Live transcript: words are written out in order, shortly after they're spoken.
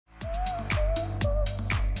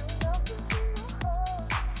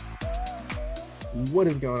What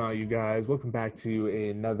is going on, you guys? Welcome back to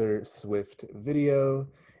another Swift video.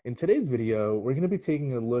 In today's video, we're going to be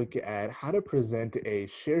taking a look at how to present a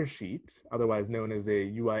share sheet, otherwise known as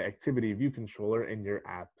a UI activity view controller in your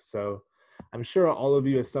app. So I'm sure all of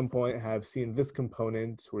you at some point have seen this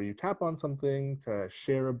component where you tap on something to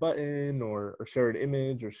share a button or share an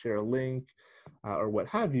image or share a link or what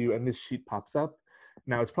have you, and this sheet pops up.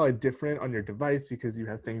 Now, it's probably different on your device because you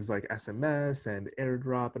have things like SMS and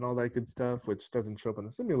AirDrop and all that good stuff, which doesn't show up on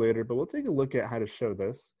the simulator, but we'll take a look at how to show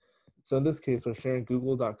this. So in this case, we're sharing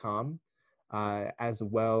google.com as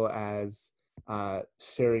well as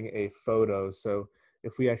sharing a photo. So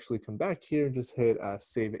if we actually come back here and just hit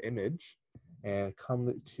Save Image and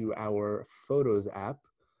come to our Photos app,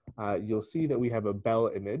 you'll see that we have a Bell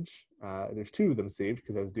image. There's two of them saved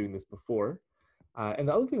because I was doing this before. And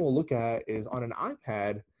the other thing we'll look at is on an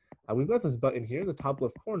iPad, we've got this button here in the top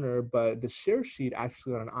left corner, but the share sheet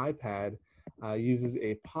actually on an iPad uses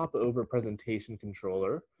a Popover presentation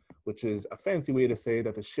controller, which is a fancy way to say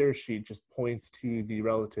that the share sheet just points to the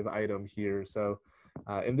relative item here. So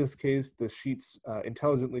in this case, the sheet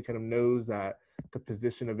intelligently kind of knows that the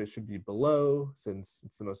position of it should be below, since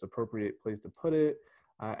it's the most appropriate place to put it,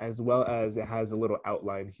 as well as it has a little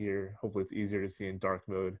outline here. Hopefully it's easier to see in dark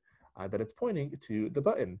mode. That it's pointing to the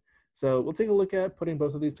button. So we'll take a look at putting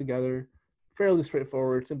both of these together. Fairly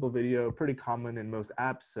straightforward, simple video, pretty common in most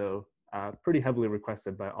apps, so pretty heavily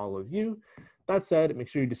requested by all of you. That said, make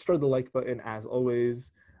sure you destroy the like button as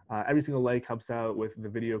always. Every single like helps out with the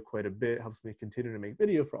video quite a bit, helps me continue to make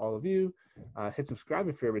video for all of you. Hit subscribe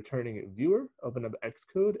if you're a returning viewer, open up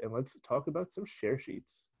Xcode, and let's talk about some share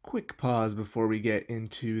sheets. Quick pause before we get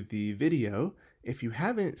into the video. If you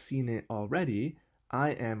haven't seen it already,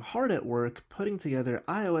 I am hard at work putting together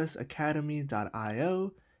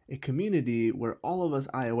iOSacademy.io, a community where all of us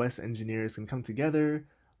iOS engineers can come together,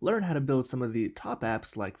 learn how to build some of the top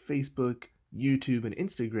apps like Facebook, YouTube, and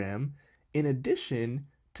Instagram, in addition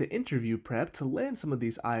to interview prep to land some of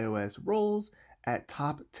these iOS roles at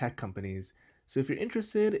top tech companies. So if you're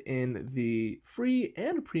interested in the free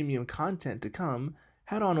and premium content to come,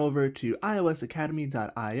 head on over to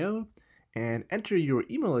iOSacademy.io and enter your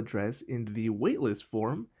email address in the waitlist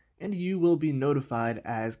form, and you will be notified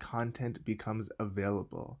as content becomes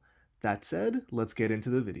available. That said, let's get into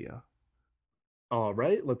the video. All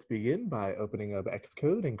right, let's begin by opening up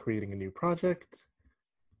Xcode and creating a new project.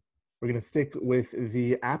 We're going to stick with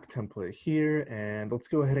the app template here, and let's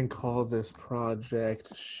go ahead and call this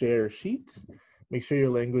project Share Sheet. Make sure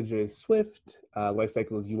your language is Swift,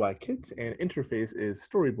 lifecycle is UIKit, and interface is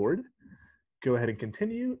Storyboard. Go ahead and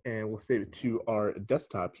continue, and we'll save it to our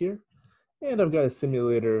desktop here. And I've got a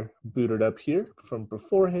simulator booted up here from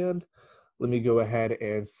beforehand. Let me go ahead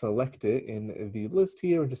and select it in the list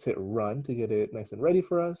here and just hit run to get it nice and ready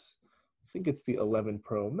for us. I think it's the 11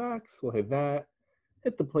 Pro Max. We'll hit that,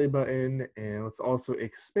 hit the play button, and let's also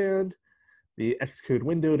expand the Xcode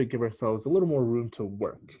window to give ourselves a little more room to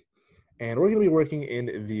work. And we're going to be working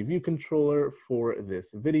in the view controller for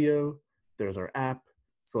this video. There's our app.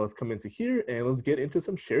 So let's come into here and let's get into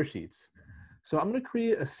some share sheets. So I'm going to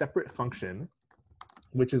create a separate function,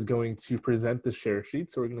 which is going to present the share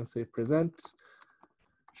sheet. So we're going to say present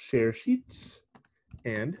share sheet,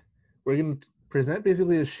 and we're going to present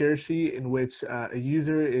basically a share sheet in which a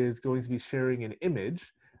user is going to be sharing an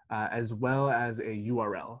image as well as a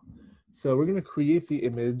URL. So we're going to create the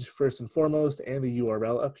image first and foremost and the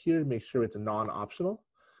URL up here to make sure it's non-optional.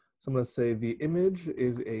 So I'm going to say the image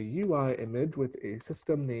is a UI image with a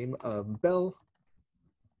system name of Bell,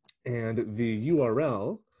 and the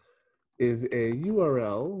URL is a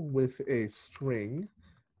URL with a string,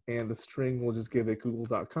 and the string will just give it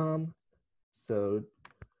google.com. So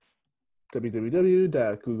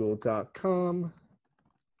www.google.com,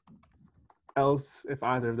 else if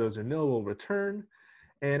either of those are nil, we'll return.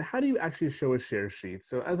 And how do you actually show a share sheet?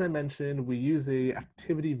 So as I mentioned, we use a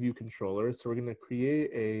activity view controller. So we're going to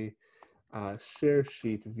create a share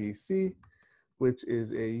sheet VC, which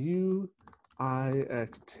is a UI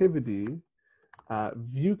activity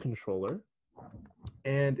view controller.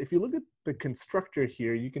 And if you look at the constructor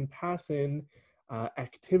here, you can pass in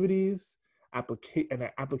activities and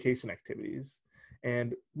application activities.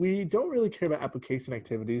 And we don't really care about application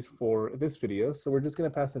activities for this video, so we're just going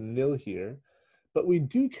to pass a nil here. But we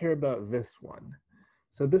do care about this one.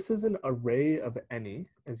 So this is an array of any,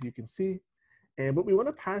 as you can see. And what we want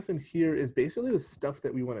to pass in here is basically the stuff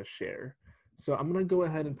that we want to share. So I'm going to go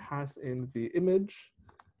ahead and pass in the image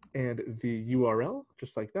and the URL,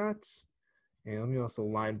 just like that. And let me also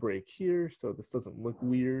line break here so this doesn't look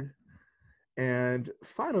weird. And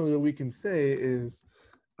finally, what we can say is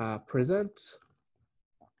present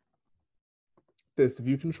this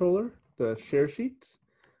view controller, the share sheet,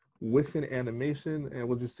 with an animation, and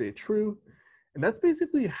we'll just say true. And that's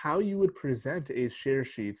basically how you would present a share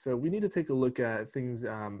sheet. So we need to take a look at things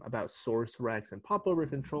about source, recs, and popover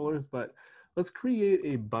controllers, but let's create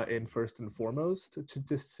a button first and foremost to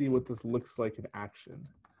just see what this looks like in action.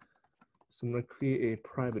 So I'm going to create a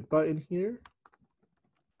private button here,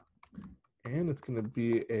 and it's going to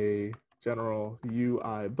be a general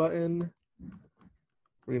UI button.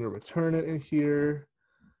 We're going to return it in here,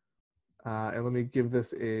 and let me give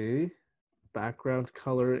this a background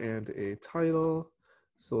color and a title.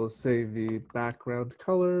 So let's say the background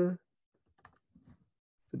color.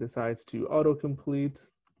 If it decides to autocomplete,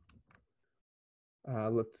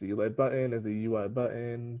 let's see, light button is a UI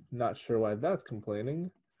button. Not sure why that's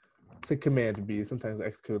complaining. It's a Command B. Sometimes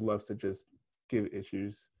Xcode loves to just give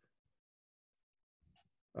issues.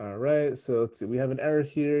 All right, so let's see. We have an error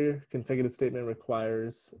here. Consecutive statement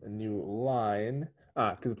requires a new line.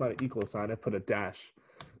 Because it's not an equal sign, I put a dash.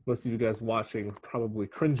 Most of you guys watching probably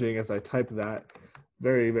cringing as I typed that.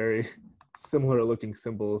 Very, very similar looking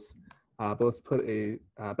symbols. But let's put a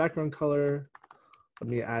background color. Let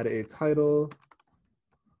me add a title.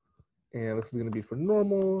 And this is going to be for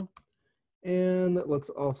normal. And let's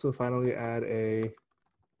also finally add a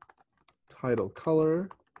title color.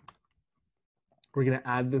 We're going to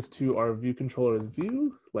add this to our view controller's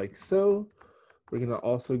view, like so. We're going to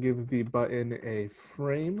also give the button a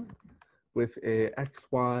frame with a X,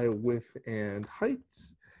 Y, width, and height.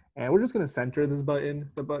 And we're just going to center this button.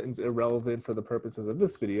 The button's irrelevant for the purposes of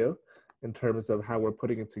this video in terms of how we're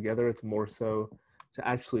putting it together. It's more so to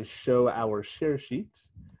actually show our share sheet.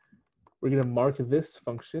 We're going to mark this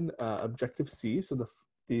function Objective-C, so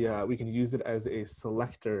we can use it as a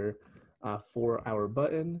selector for our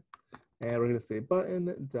button. And we're going to say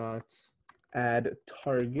button dot add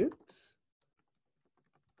target.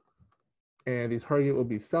 And the target will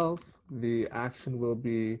be self. The action will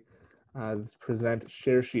be this present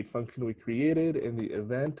share sheet function we created, and the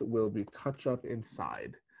event will be touch up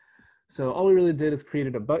inside. So all we really did is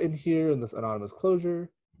created a button here in this anonymous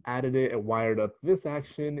closure, added it, and wired up this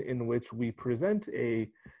action in which we present a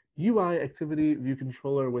UI activity view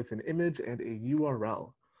controller with an image and a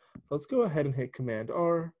URL. So let's go ahead and hit Command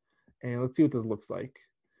R, and let's see what this looks like.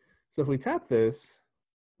 So if we tap this,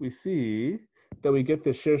 we see that we get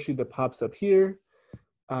the share sheet that pops up here.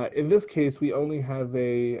 In this case, we only have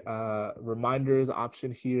a reminders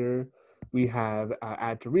option here. We have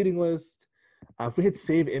add to reading list. If we hit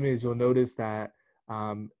save image, you'll notice that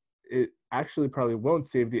it actually probably won't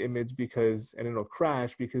save the image and it'll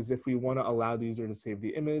crash, because if we want to allow the user to save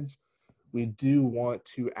the image, we do want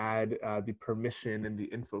to add the permission in the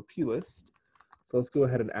info plist. So let's go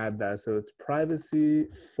ahead and add that. So it's privacy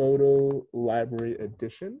photo library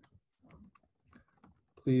edition.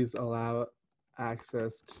 Please allow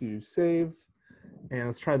access to save. And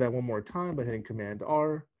let's try that one more time by hitting Command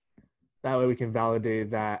R. That way we can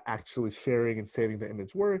validate that actually sharing and saving the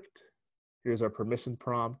image worked. Here's our permission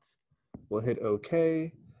prompt. We'll hit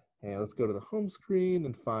OK. And let's go to the home screen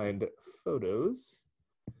and find photos.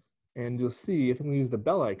 And you'll see, if we use the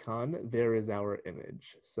bell icon, there is our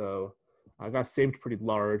image. So I got saved pretty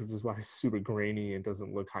large, which is why it's super grainy and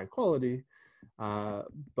doesn't look high quality.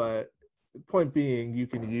 But the point being, you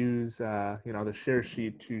can use the share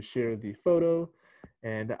sheet to share the photo.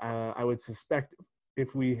 And I would suspect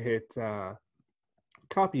if we hit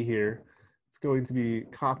copy here, it's going to be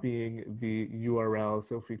copying the URL.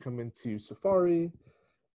 So if we come into Safari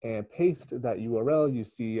and paste that URL, you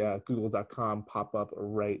see google.com pop up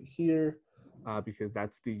right here because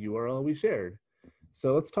that's the URL we shared.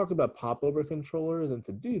 So let's talk about popover controllers. And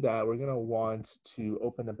to do that, we're going to want to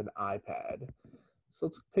open up an iPad. So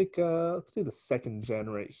let's let's do the 2nd gen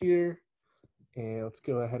right here. And let's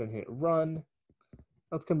go ahead and hit run.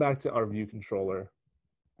 Let's come back to our view controller.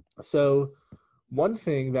 So one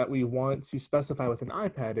thing that we want to specify with an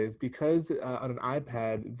iPad is, because on an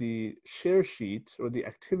iPad, the share sheet or the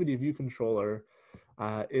activity view controller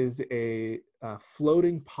is a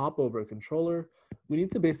floating popover controller, we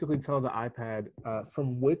need to basically tell the iPad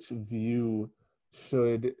from which view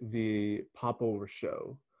should the popover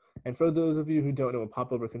show. And for those of you who don't know what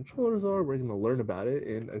popover controllers are, we're going to learn about it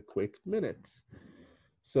in a quick minute.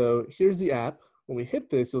 So here's the app. When we hit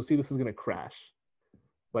this, you'll see this is going to crash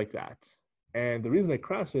like that. And the reason it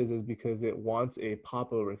crashes is because it wants a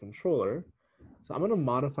popover controller. So I'm going to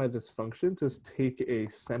modify this function to take a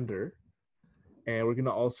sender. And we're going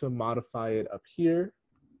to also modify it up here,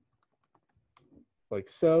 like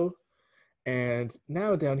so. And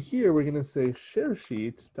now down here, we're going to say share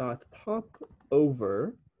sheet dot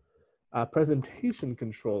popover presentation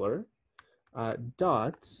controller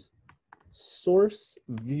dot source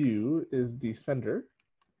view is the sender.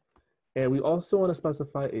 And we also want to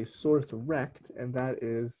specify a source rect, and that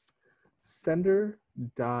is sender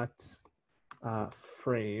dot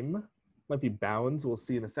frame. Might be bounds, we'll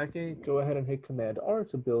see in a second. Go ahead and hit Command R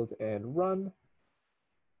to build and run.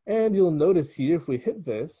 And you'll notice here, if we hit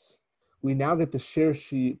this, we now get the share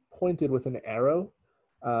sheet pointed with an arrow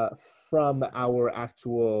from our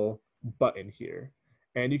actual button here.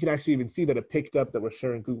 And you can actually even see that it picked up that we're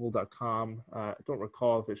sharing google.com. I don't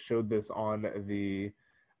recall if it showed this on the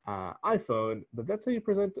iPhone, but that's how you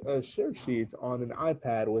present a share sheet on an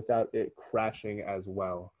iPad without it crashing as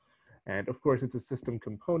well. And of course, it's a system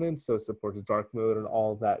component, so it supports dark mode and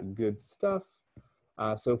all that good stuff.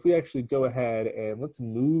 So if we actually go ahead and let's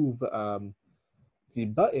move the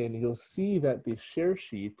button, you'll see that the share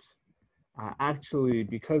sheet actually,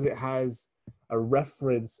 because it has a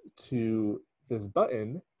reference to this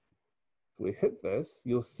button, if we hit this,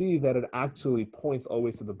 you'll see that it actually points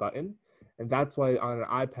always to the button. And that's why on an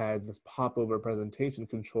iPad, this popover presentation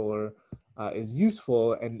controller is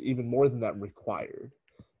useful and even more than that required.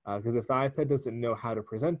 Because if the iPad doesn't know how to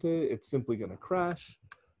present it, it's simply going to crash.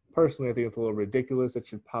 Personally, I think it's a little ridiculous. It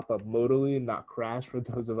should pop up modally and not crash for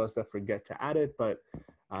those of us that forget to add it, but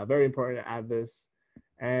very important to add this.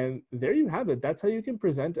 And there you have it. That's how you can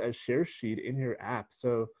present a share sheet in your app.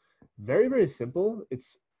 So very, very simple.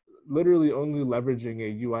 It's literally only leveraging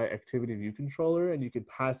a UIActivityViewController, and you can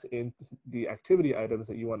pass in the activity items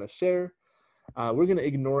that you want to share. We're going to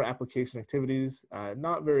ignore application activities.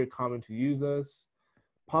 Not very common to use this.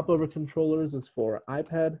 Popover Controllers is for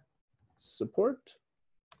iPad support.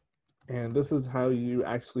 And this is how you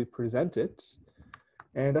actually present it.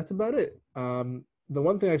 And that's about it. The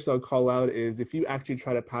one thing actually I'll call out is if you actually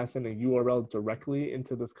try to pass in a URL directly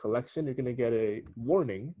into this collection, you're going to get a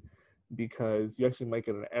warning because you actually might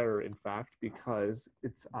get an error, in fact, because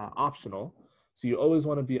it's optional. So you always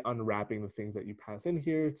want to be unwrapping the things that you pass in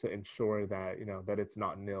here to ensure that, that it's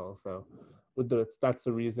not nil. So that's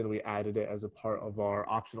the reason we added it as a part of our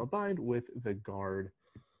optional bind with the guard.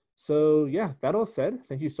 So yeah, that all said,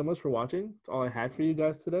 thank you so much for watching. That's all I had for you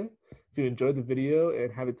guys today. If you enjoyed the video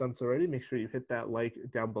and haven't done so already, make sure you hit that like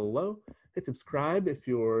down below. Hit subscribe if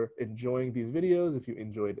you're enjoying these videos, if you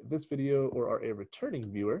enjoyed this video or are a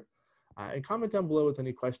returning viewer. And comment down below with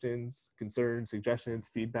any questions, concerns, suggestions,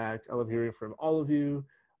 feedback. I love hearing from all of you.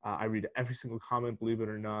 I read every single comment, believe it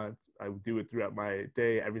or not. I do it throughout my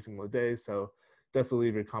day, every single day. So definitely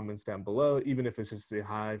leave your comments down below, even if it's just say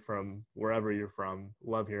hi from wherever you're from.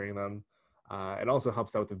 Love hearing them. It also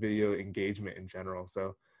helps out with the video engagement in general.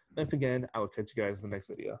 So thanks again. I will catch you guys in the next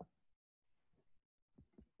video.